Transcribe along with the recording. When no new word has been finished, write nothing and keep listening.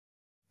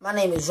My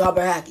name is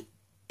Robert Hackett,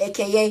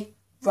 aka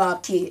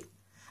Rob Kid.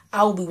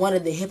 I will be one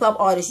of the hip-hop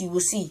artists you will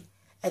see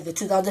at the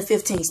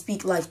 2015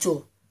 Speak Life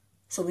Tour.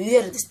 So when you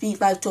hear that the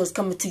Speak Life Tour is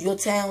coming to your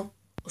town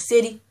or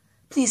city,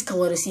 please come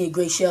out and see a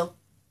great show.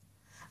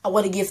 I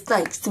want to give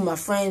thanks to my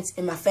friends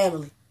and my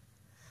family,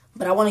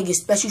 but I want to give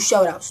special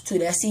shout-outs to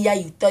the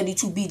SEIU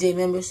 32BJ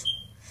members,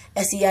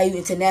 SEIU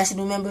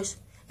International members,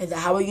 and the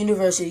Howard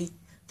University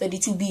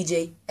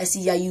 32BJ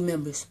SEIU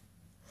members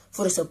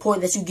for the support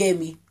that you gave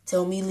me to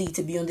help me lead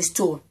to be on this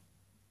tour.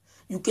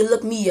 You can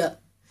look me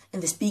up in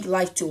the Speak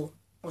Life Tour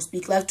on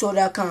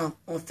speaklifetour.com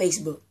on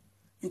Facebook.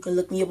 You can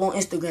look me up on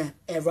Instagram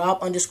at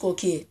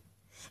Rob_Kid.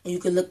 And you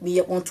can look me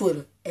up on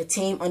Twitter at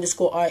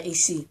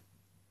Team_RAC.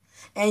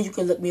 And you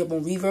can look me up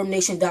on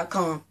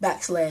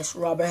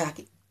ReverbNation.com/Robert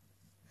Hackett.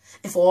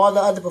 And for all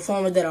the other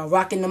performers that are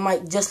rocking the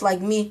mic just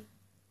like me,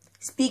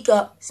 speak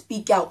up,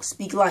 speak out,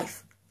 speak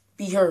life.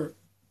 Be heard.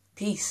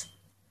 Peace.